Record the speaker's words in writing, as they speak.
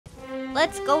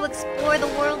Let's go explore the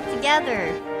world together.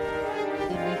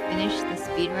 Did we finish the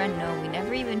speedrun? No, we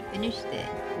never even finished it.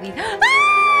 We...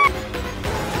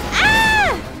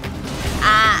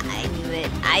 I knew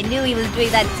it. I knew he was doing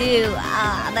that too.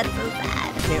 Ah, that's so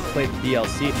sad. I can't play the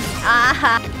DLC.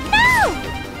 No!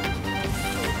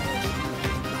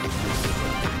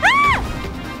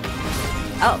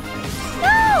 Oh.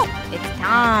 No! It's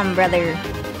Tom, brother.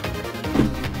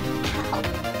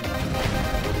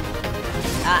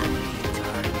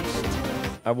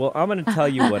 Well, I'm going to tell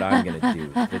you what I'm going to do.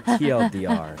 The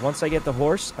TLDR. Once I get the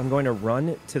horse, I'm going to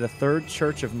run to the third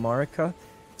church of Marika,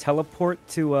 teleport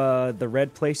to the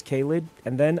red place, Kalid,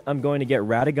 and then I'm going to get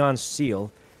Radagon's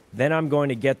seal. Then I'm going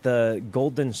to get the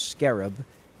golden scarab,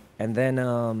 and then, I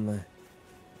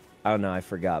don't know, I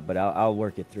forgot, but I'll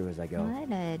work it through as I go.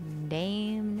 What a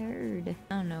damn nerd.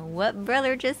 I don't know what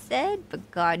brother just said,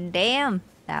 but goddamn,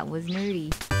 that was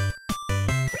nerdy.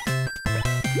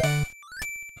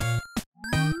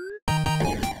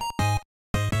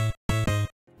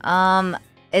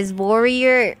 Is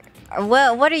warrior...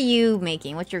 What are you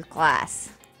making? What's your class?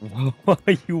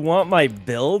 You want my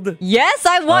build? Yes,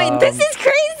 I want... This is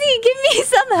crazy! Give me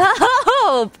some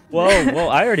help! Whoa,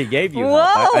 I already gave you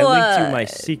help. I linked you my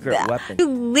secret weapon. You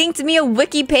linked me a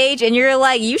wiki page, and you're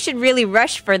like, you should really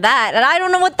rush for that. And I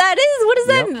don't know what that is. What is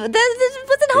that? That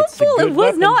wasn't helpful. It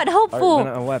was not helpful.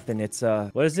 A weapon. It's,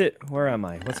 what is it? Where am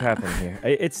I? What's happening here?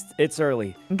 It's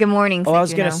early. Good morning, Oh, I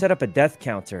was gonna set up a death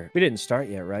counter. We didn't start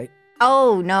yet, right?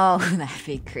 Oh, no. That'd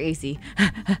be crazy.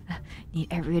 Need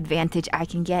every advantage I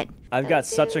can get. I've got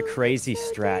such a crazy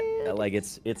strat. Like,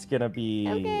 it's gonna be...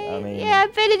 Okay. I mean... Yeah, I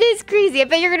bet it is crazy. I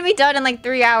bet you're gonna be done in like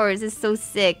 3 hours. It's so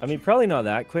sick. I mean, probably not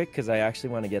that quick, because I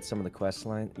actually want to get some of the quest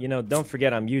line. You know, don't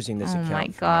forget I'm using this account. Oh my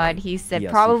god, he said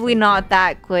DLC probably filter. not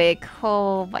that quick.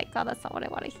 Oh my god, that's not what I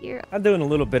want to hear. I'm doing a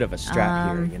little bit of a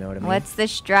strat here, you know what I mean? What's the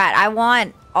strat? I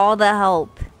want all the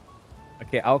help.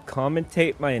 Okay, I'll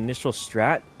commentate my initial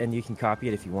strat, and you can copy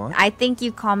it if you want. I think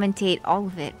you commentate all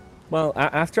of it. Well,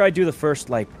 after I do the first,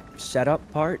 like,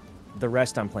 setup part, the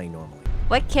rest I'm playing normally.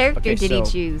 What character Okay, did he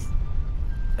so- choose?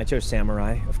 I chose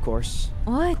Samurai, of course.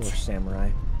 What? Of course,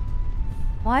 Samurai.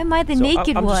 Why am I the So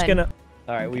naked I'm one? just gonna...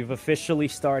 Alright, we've officially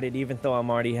started, even though I'm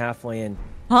already halfway in.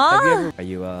 Huh? Have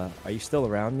you ever... Are you still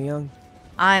around, Miyoung?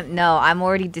 No, I'm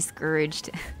already discouraged.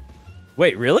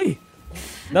 Wait, really?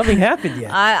 Nothing happened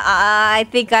yet. I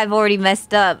think I've already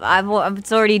messed up.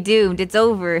 It's already doomed. It's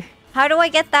over. How do I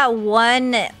get that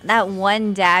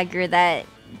one dagger that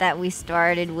we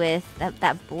started with?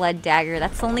 That blood dagger.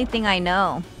 That's the only thing I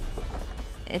know.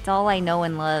 It's all I know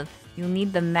and love. You'll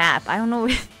need the map. I don't know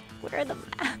where are the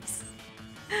maps.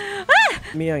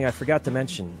 Miyoung, I forgot to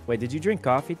mention. Wait, did you drink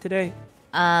coffee today?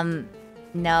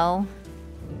 No.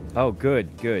 Oh,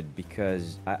 good,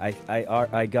 because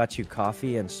I got you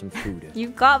coffee and some food. You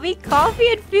got me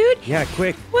coffee and food? Yeah,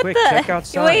 quick, What check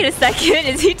outside. Wait a second,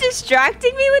 is he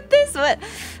distracting me with this? What?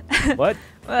 What?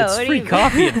 Whoa, It's what do free you-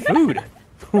 coffee and food.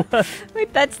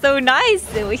 Wait, that's so nice.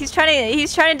 He's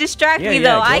trying to distract me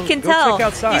though. I can go tell. check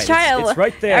outside. He's trying to. It's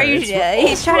right there. Are you?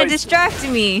 He's trying to Christ. distract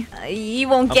me. You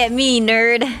won't get me,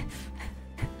 nerd.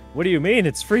 What do you mean?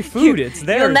 It's free food. It's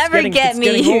there. You'll It's never getting- get it's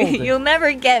getting me. old. You'll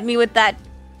never get me with that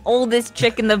oldest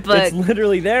trick in the book. It's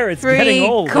literally there. It's Free getting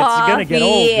old. It's gonna get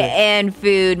old. coffee and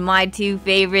food, my two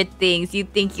favorite things. You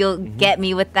think you'll get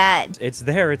me with that? It's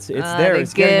there. It's there. The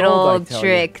It's getting good old. I old tell you.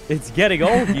 trick. It's getting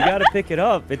old. You gotta pick it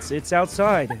up. It's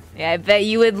outside. Yeah, I bet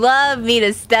you would love me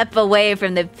to step away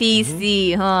from the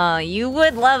PC, huh? You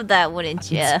would love that, wouldn't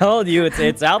you? I'm telling you,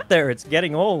 it's out there. It's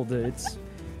getting old. It's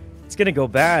gonna go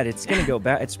bad. It's gonna go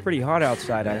bad. It's pretty hot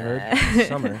outside, I heard. It's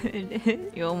summer.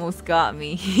 You almost got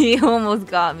me. You almost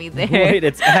got me there. Wait,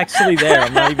 it's actually there.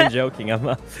 I'm not even joking. I'm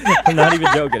not even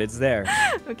joking. It's there.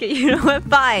 Okay, you know what?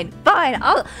 Fine.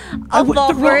 I'll went fall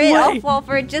the for wrong it. I'll way. fall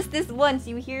for it just this once.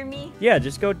 You hear me? Yeah,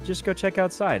 just go check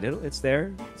outside. It's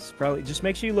there. It's probably just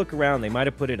make sure you look around. They might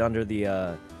have put it under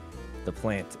the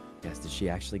plant. Yes, did she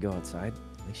actually go outside?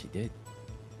 I think she did.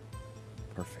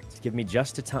 Perfect. Give me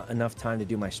just enough time to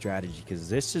do my strategy, because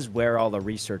this is where all the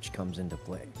research comes into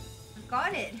play.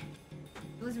 Got it.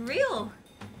 It was real.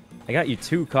 I got you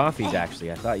 2 coffees,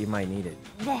 actually. I thought you might need it.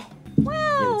 Wow.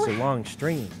 Yeah, it's a long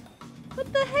stream.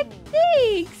 What the heck?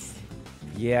 Thanks.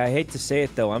 Yeah, I hate to say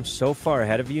it, though. I'm so far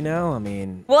ahead of you now. I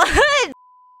mean... What?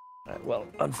 Well,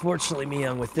 unfortunately,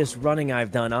 Miyoung, with this running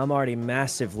I've done, I'm already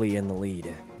massively in the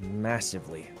lead.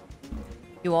 Massively.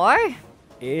 You are?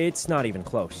 It's not even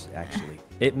close, actually.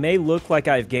 It may look like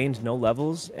I've gained no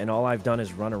levels and all I've done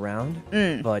is run around,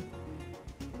 but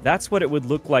that's what it would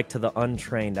look like to the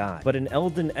untrained eye. But an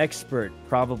Elden expert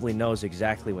probably knows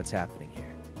exactly what's happening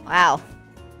here. Wow.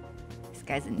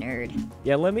 This guy's a nerd.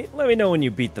 Yeah, let me know when you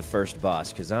beat the first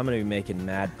boss, because I'm gonna be making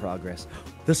mad progress.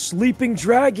 The sleeping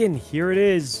dragon, here it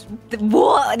is.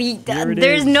 What?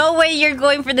 There's is. no way you're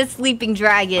going for the sleeping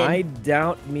dragon. I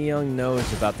doubt Miyoung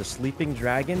knows about the sleeping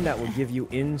dragon that will give you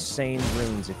insane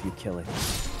runes if you kill it.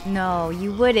 No,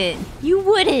 you wouldn't. You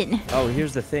wouldn't. Oh,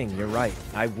 here's the thing. You're right.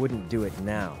 I wouldn't do it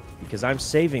now, because I'm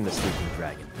saving the sleeping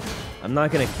dragon. I'm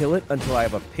not gonna kill it until I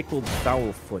have a pickled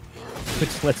foul foot,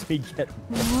 which lets me get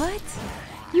What?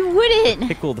 You wouldn't.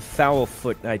 pickled foul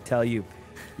foot. I tell you,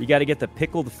 you got to get the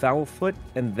pickled foul foot,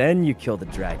 and then you kill the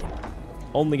dragon.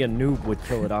 Only a noob would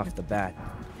kill it off the bat.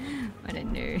 What a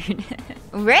nerd.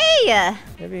 Ray! I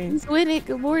mean, Who's winning?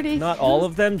 Good morning. not all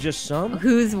of them, just some.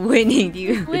 Who's winning?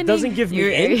 It doesn't give me Are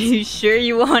hints. you sure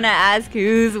you want to ask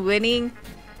who's winning?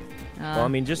 Well, I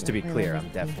mean, just to be clear, I'm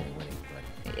definitely winning.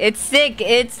 It's sick.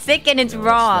 It's sick and it's No, it's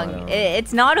wrong. not,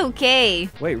 It's not okay.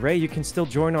 Wait, Ray, you can still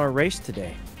join our race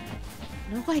today.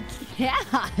 No, I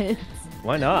can't.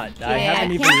 Why not? I Yeah.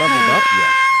 haven't even leveled up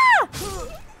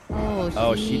yet.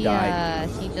 Oh, she died.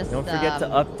 She just. Don't forget to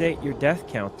update your death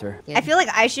counter. I feel like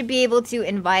I should be able to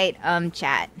invite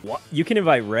chat. What? You can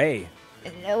invite Ray.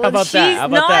 How about that? How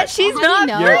about that? She's How not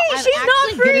do you know? free. I'm She's not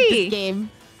actually good at free. this game.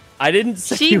 I didn't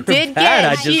say She you were did bad.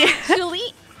 get- I just... Actually.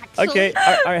 Okay,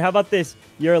 all right, how about this?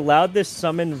 You're allowed to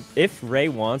summon, if Ray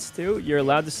wants to, you're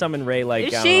allowed to summon Ray, like, I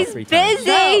don't know, She's 3 times.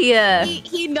 busy.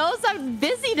 He knows I'm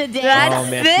busy today. That's Oh,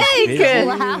 man, she's sick. busy.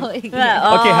 Allowing it. Okay,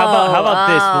 how about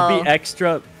this?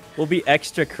 Oh. We'll be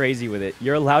extra crazy with it.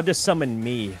 You're allowed to summon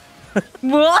me.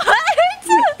 What?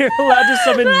 You're allowed to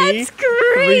summon me That's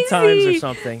crazy. 3 times or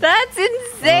something. That's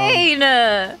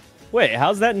insane. Wait,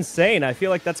 how's that insane? I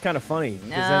feel like that's kind of funny. 'cause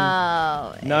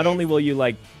No. then not only will you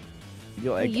like,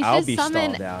 You I'll should be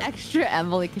summon stalled out. extra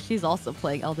Emily because she's also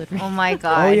playing Elden Ring. Oh my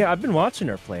god. Oh yeah, I've been watching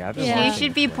her play. I've been Yeah. She watching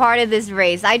should her be play. part of this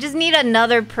race. I just need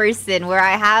another person where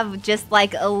I have just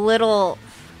like a little,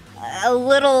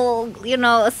 you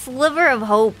know, a sliver of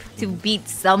hope to beat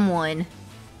someone.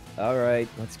 All right,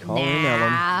 let's call in Nah,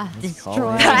 Ellen. Let's call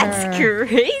destroy in. That's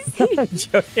crazy. I'm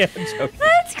joking.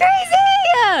 That's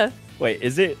crazy. Wait,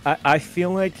 is it? I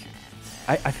feel like,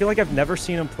 I feel like I've never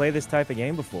seen him play this type of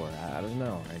game before. I don't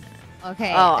know.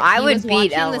 Okay. Oh, I he would was beat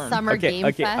watching Ellen. the Summer Okay, Game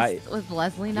okay, Fest with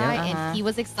Leslie and I, Yeah. and he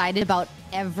was excited about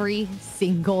every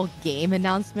single game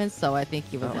announcement. So I think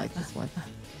he would like this one.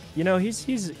 You know, he's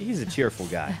a cheerful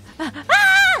guy.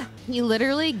 He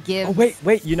literally gives. Oh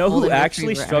wait, you know who Golden actually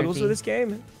Retriever struggles energy. with this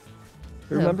game?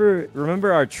 Who?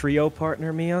 Remember our trio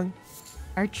partner, Miyoung?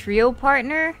 Our trio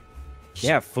partner?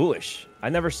 Yeah, foolish. I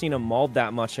never seen him mauled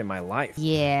that much in my life.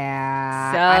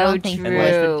 Yeah. So I don't think the boys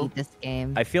true. would beat this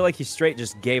game. I feel like he straight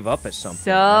just gave up at some point.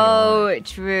 So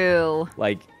true.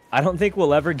 Like, I don't think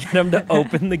we'll ever get him to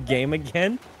open the game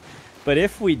again. But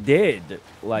if we did,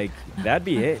 like, that'd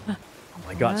be it. Oh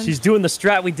my god, she's doing the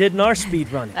strat we did in our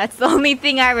speed run. That's the only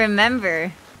thing I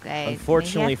remember. Okay.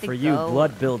 Unfortunately maybe I have to for you, go.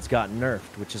 blood builds got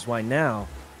nerfed, which is why now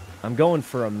I'm going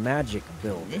for a magic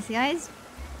build. This guy's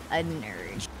a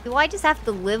nerd. Do I just have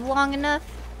to live long enough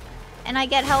and I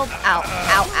get help? Ow,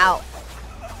 ow, ow.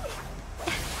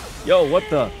 Yo, what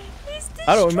the? He's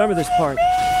I don't remember this part.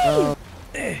 destroying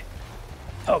me.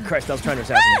 Oh Christ, I was trying to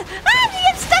assassinate.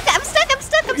 I'm stuck, I'm stuck, I'm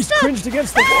stuck, I'm He's stuck. cringed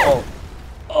against the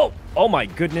wall. Oh my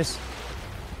goodness.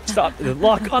 Stop. The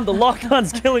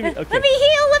lock-on's killing me. Okay. Let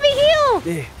me heal.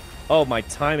 Eh. Oh, my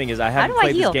timing is I How haven't do I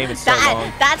played heal? this game in so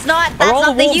long. That's not all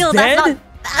the the wolves heal. dead?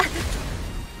 That's not.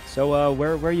 So,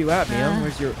 where are you at,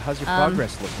 Miyoung? How's your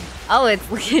progress looking? Oh,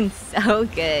 it's looking so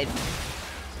good.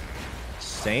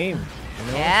 Same.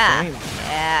 You know, Yeah. Same.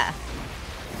 Yeah.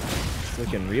 It's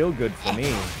looking real good for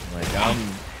me. Like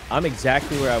I'm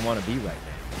exactly where I want to be right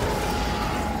now.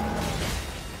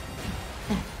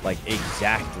 Like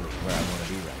exactly where I want to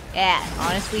be right now. Yeah.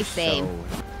 Honestly, same.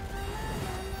 So,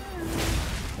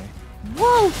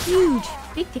 Whoa, huge.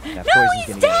 Big that no, poison's he's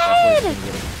gonna get it. That dead. poison's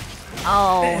gonna get it.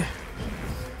 Oh.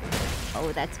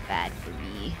 Oh, that's bad for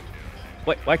me.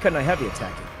 Wait, why couldn't I heavy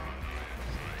attack it?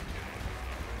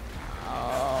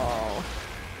 Oh.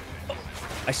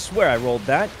 I swear I rolled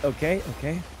that. Okay,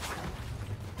 okay.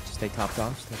 Stay topped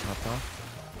off, stay topped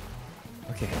off.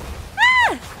 Okay.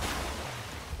 Ah!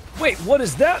 Wait, what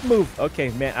is that move? Okay,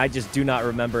 man, I just do not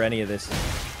remember any of this.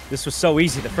 This was so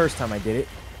easy the first time I did it.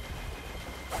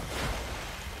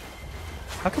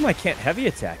 How come I can't heavy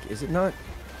attack? Is it not?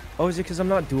 Oh, is it because I'm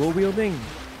not dual wielding?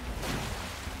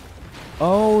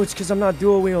 Oh, it's because I'm not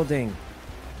dual wielding.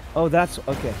 Oh, that's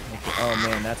okay. Oh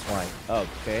man, that's why.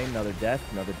 Okay, another death,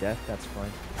 that's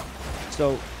fine.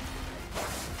 So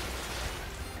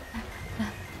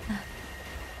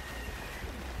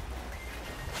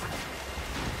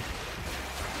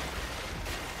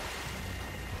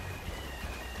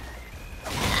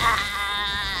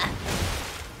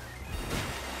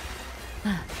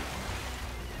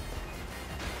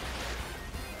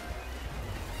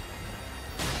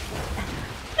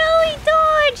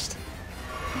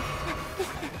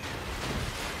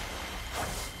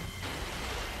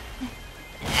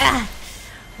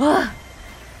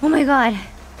my god.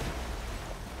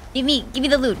 Give me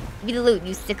the loot. Give me the loot,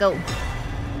 you sicko.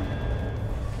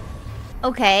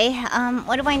 Okay,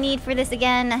 what do I need for this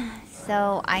again?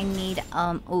 So I need,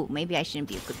 oh, maybe I shouldn't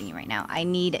be equipping you right now. I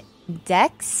need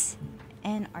Dex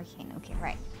and Arcane. Okay,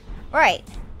 right. Right,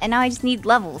 and now I just need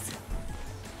levels.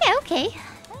 Yeah, okay.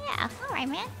 Yeah, alright,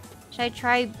 man. Should I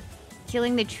try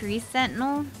killing the tree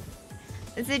sentinel?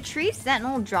 Does the tree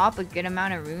sentinel drop a good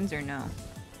amount of runes or no?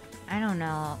 I don't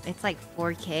know. It's like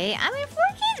 4K. I mean,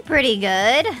 4K is pretty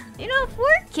good. You know,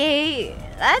 4K,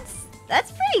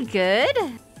 that's pretty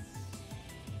good.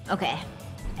 Okay,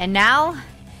 and now,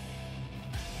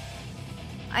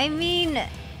 I mean,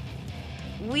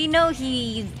 we know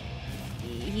he's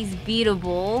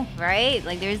beatable, right?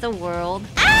 Like, there's a world.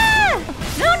 Ah!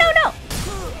 No, no, no!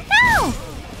 No!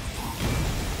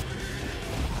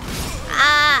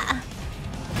 Ah!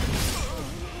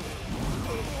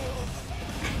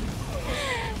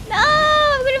 No!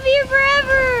 I'm gonna be here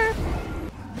forever!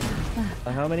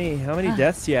 How many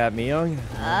deaths you have, Miyoung?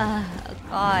 Oh,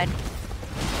 God.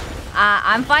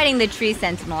 I'm fighting the tree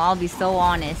sentinel, I'll be so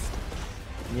honest.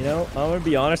 You know, I'm gonna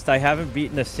be honest, I haven't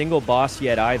beaten a single boss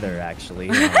yet either, actually.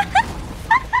 And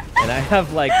I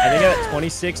have like, I think I have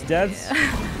 26 deaths.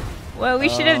 What we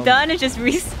should have done is just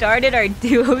restarted our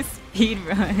duo speed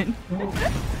run.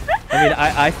 I mean,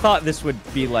 I thought this would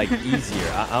be like easier.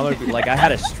 I'm gonna be like, I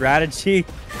had a strategy,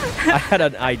 I had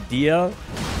an idea.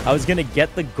 I was gonna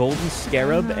get the golden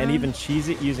scarab and even cheese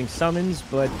it using summons,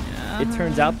 but it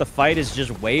turns out the fight is just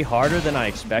way harder than I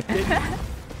expected.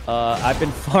 I've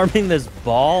been farming this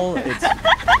ball. It's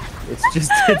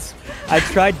I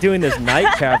tried doing this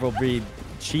night cavalry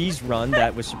cheese run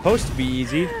that was supposed to be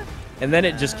easy, and then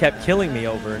it just kept killing me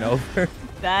over and over.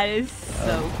 That is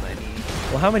so funny.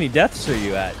 Well, how many deaths are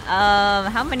you at?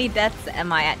 How many deaths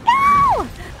am I at? No!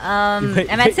 I'm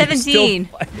at 17.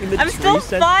 I'm still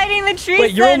fighting the tree sentinel.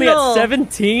 Wait, you're only at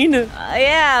 17?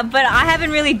 Yeah, but I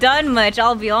haven't really done much,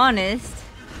 I'll be honest.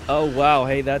 Oh, wow.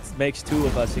 Hey, that makes 2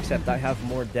 of us, except I have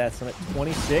more deaths. I'm at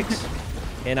 26,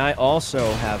 and I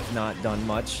also have not done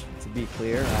much, to be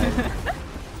clear.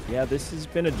 Yeah, this has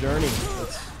been a journey.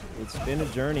 It's been a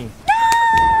journey.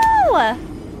 No!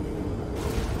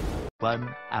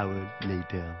 1 hour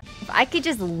later. If I could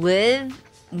just live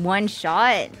one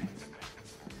shot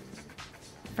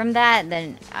from that,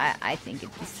 then I think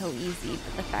it'd be so easy.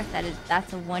 But the fact that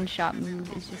that's a one-shot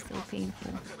move is just so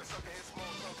painful.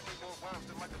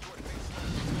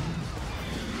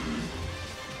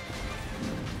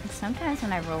 Sometimes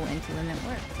when I roll into them, it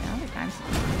works. And other times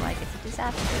I feel like it's a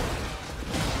disaster.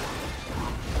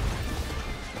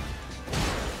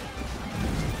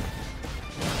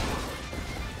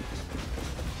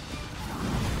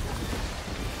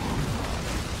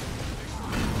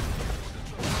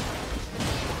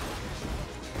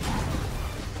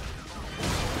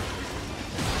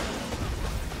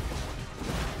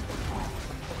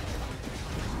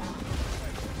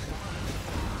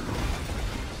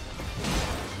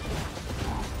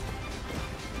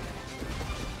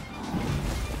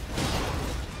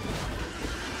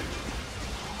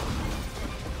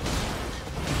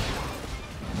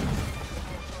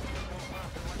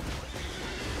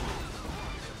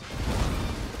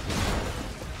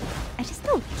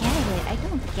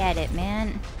 Get it,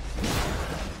 man.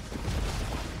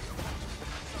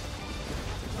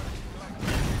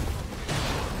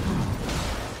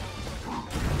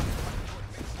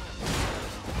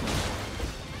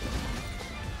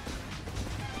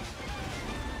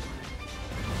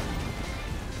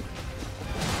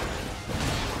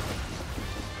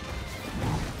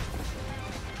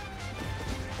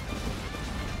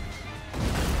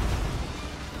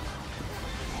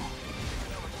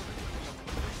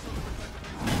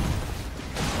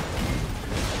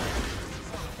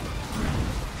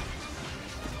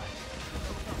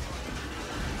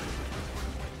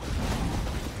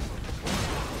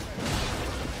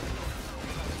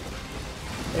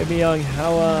 Hey, Miyoung,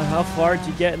 how far did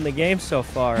you get in the game so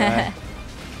far?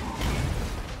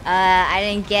 I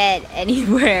didn't get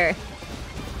anywhere.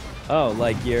 Oh,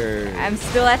 like you're... I'm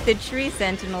still at the tree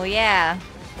sentinel, yeah.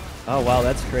 Oh, wow,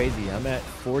 that's crazy. I'm at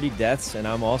 40 deaths, and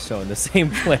I'm also in the same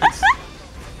place.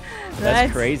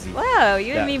 That's crazy. Wow,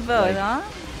 you and me both, like, huh?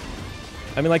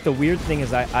 I mean, like, the weird thing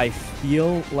is I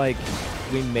feel like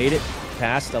we made it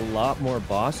past a lot more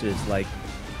bosses. Like,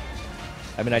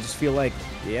 I mean, I just feel like,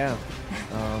 yeah.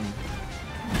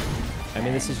 I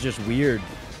mean, this is just weird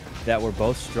that we're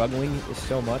both struggling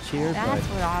so much here. That's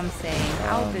what I'm saying.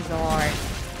 How bizarre.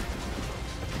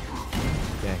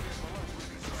 Okay.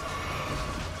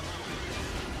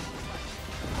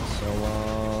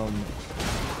 So,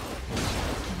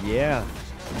 yeah.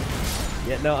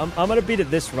 Yeah, no, I'm gonna beat it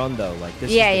this run though. Like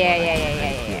this. Yeah, is the yeah, one yeah, I- yeah,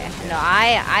 I yeah, feel, yeah. No,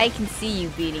 I can see you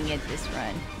beating it this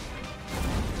run.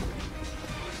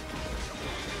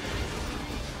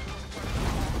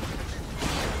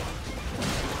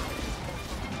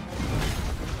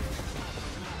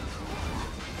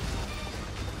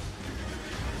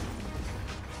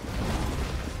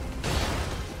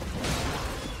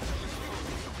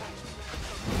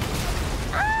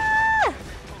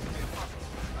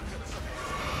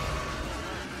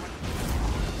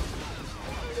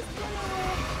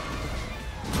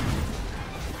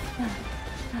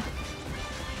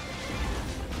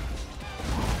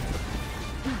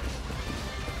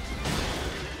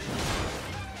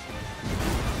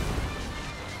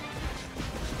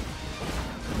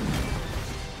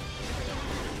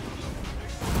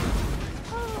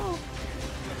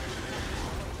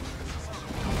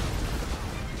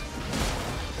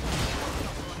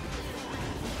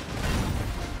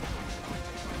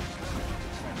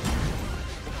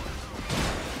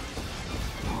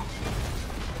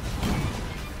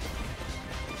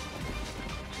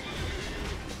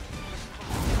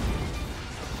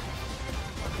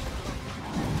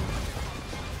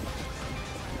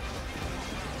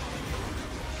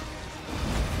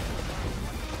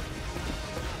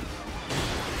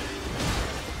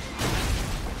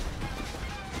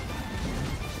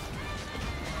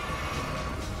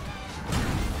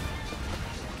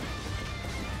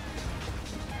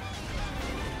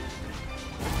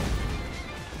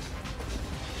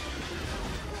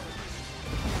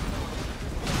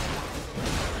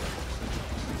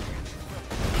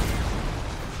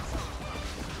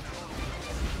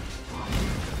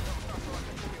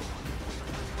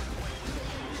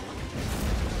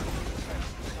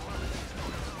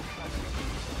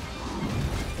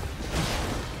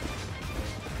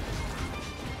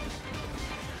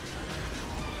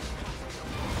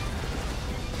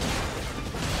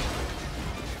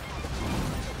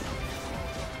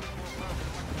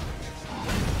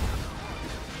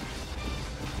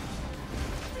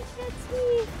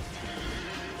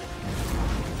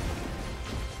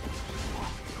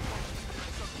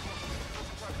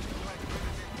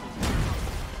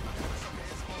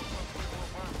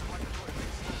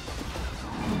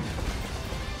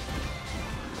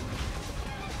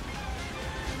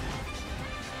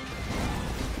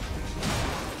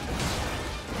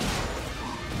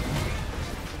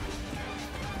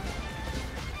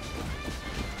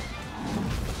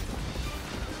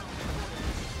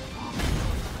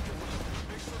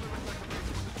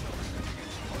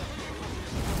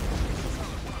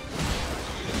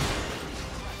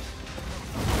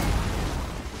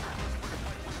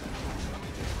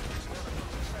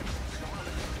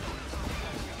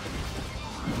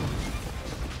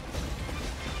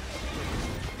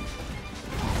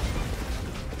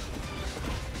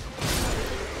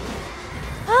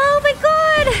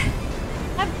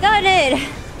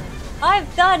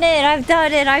 I've done it! I've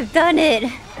done it! I've done it!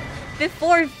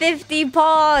 Before 50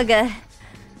 Pog!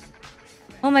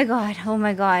 Oh my god, oh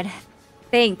my god.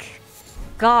 Thank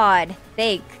God.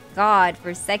 Thank God for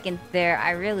a second there.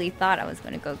 I really thought I was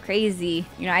gonna go crazy.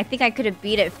 You know, I think I could have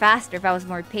beat it faster if I was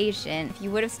more patient. If you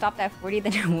would have stopped at 40,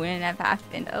 then it wouldn't have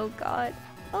happened. Oh god.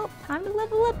 Oh, time to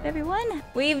level up, everyone.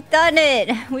 We've done it.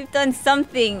 We've done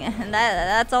something. And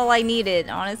that's all I needed.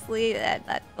 Honestly,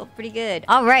 that felt pretty good.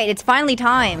 All right, it's finally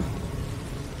time.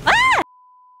 Ah!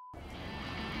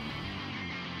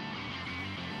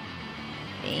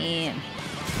 Damn.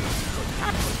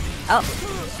 Oh.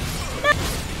 No.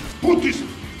 Put this.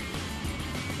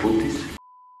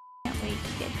 Can't wait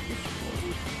to get this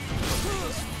boy.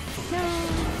 No.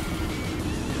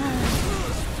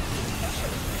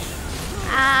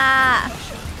 Ah.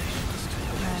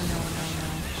 No.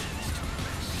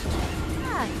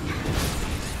 Ah.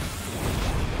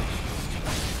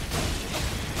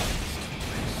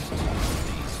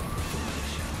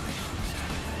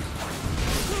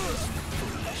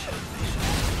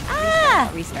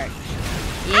 Ah. Restart.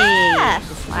 Yay. Ah.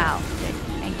 Wow. Good.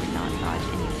 Thank you, non-dodge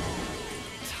anyway.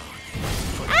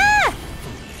 Ah!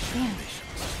 Damn.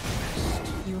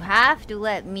 You have to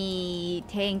let me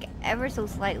tank ever so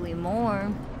slightly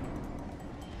more.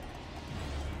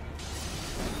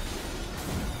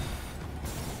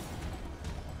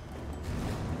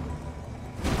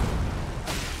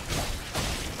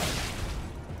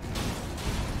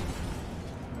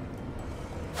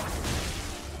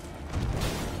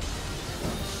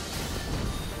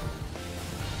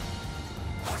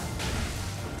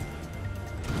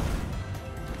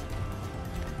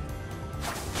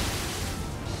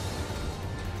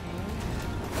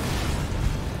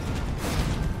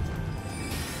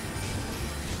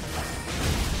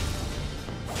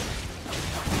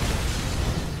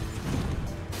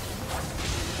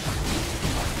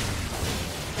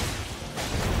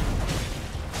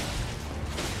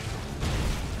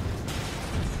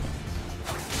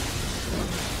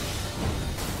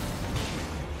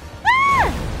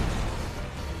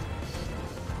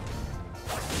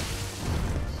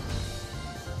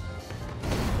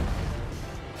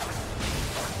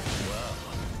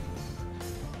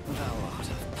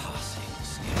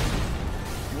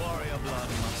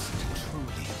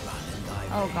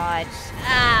 Oh god.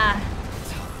 Ah!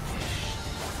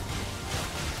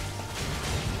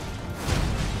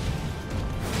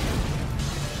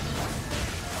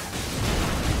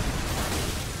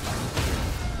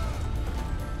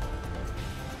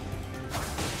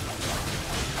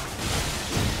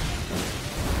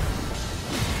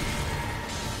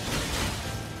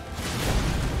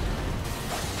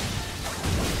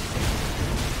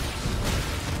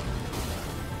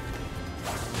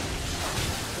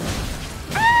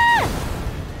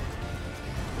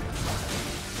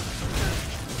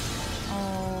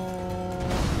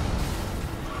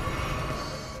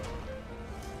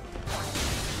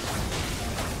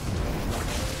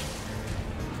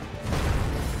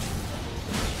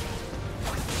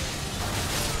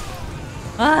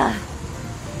 Ah,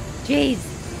 jeez.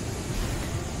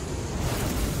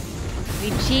 We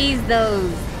cheese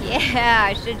those. Yeah,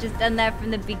 I should have just done that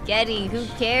from the beginning. Who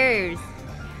cares?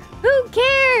 Who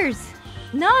cares?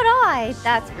 Not I,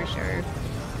 that's for sure.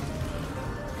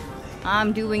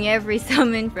 I'm doing every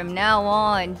summon from now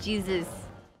on. Jesus.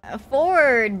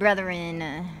 Forward,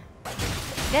 brethren.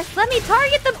 Just let me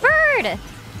target the bird.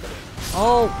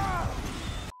 Oh.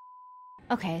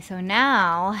 Okay, so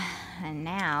now... And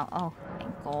now, oh,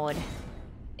 thank God.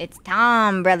 It's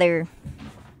time, brother.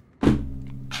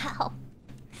 Ow.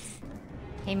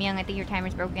 Hey, Myung, I think your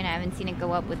timer's broken. I haven't seen it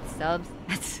go up with subs.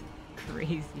 That's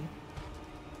crazy.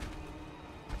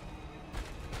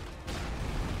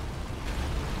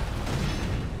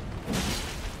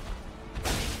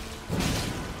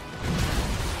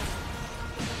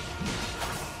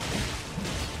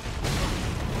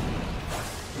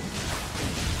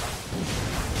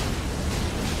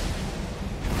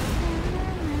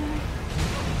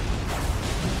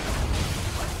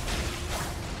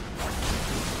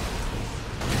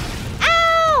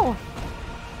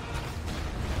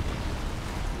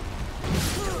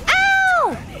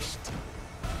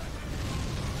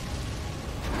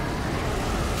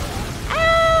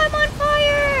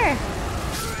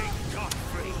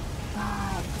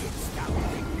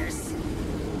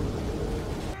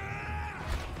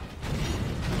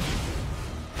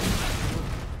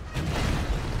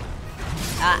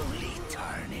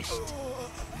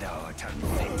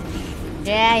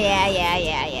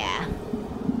 Yeah.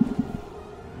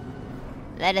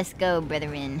 Let us go,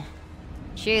 brethren.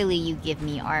 Surely you give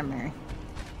me armor.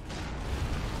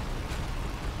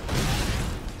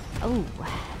 Oh,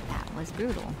 that was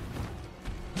brutal.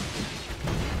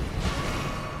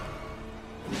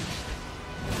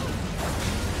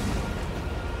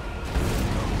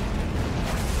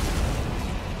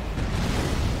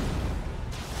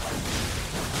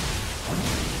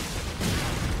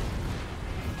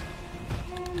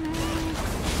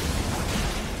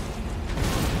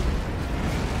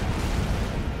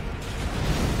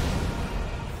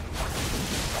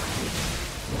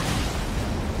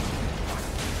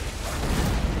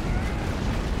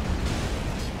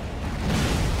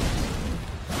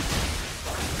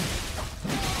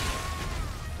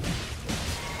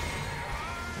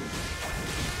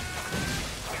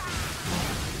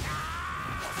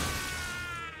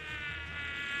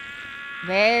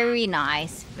 Very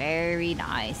nice, very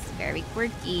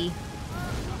quirky.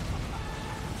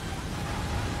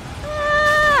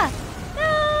 Ah!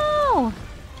 No!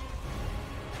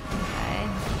 Okay.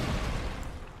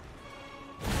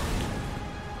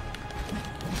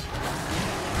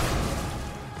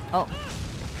 Oh.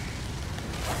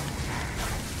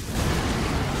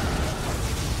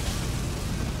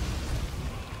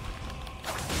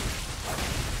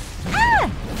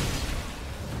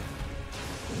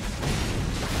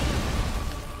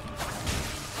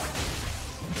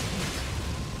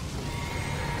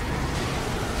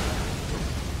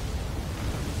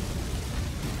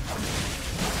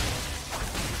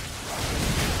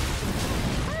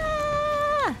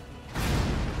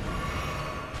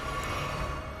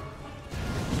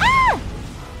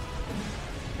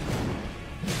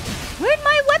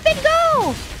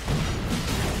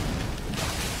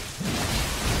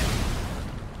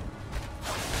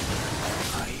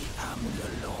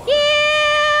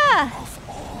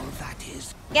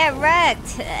 Get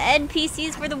wrecked!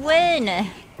 NPCs for the win!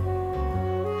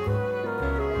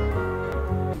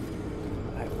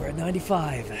 Alright, we're at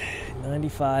 95.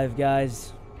 95,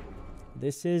 guys.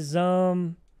 This is,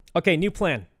 okay, new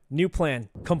plan. New plan.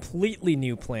 Completely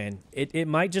new plan. It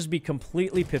might just be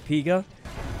completely Pepiga.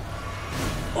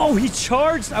 Oh, he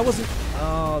charged! I wasn't...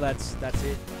 Oh, that's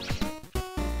it.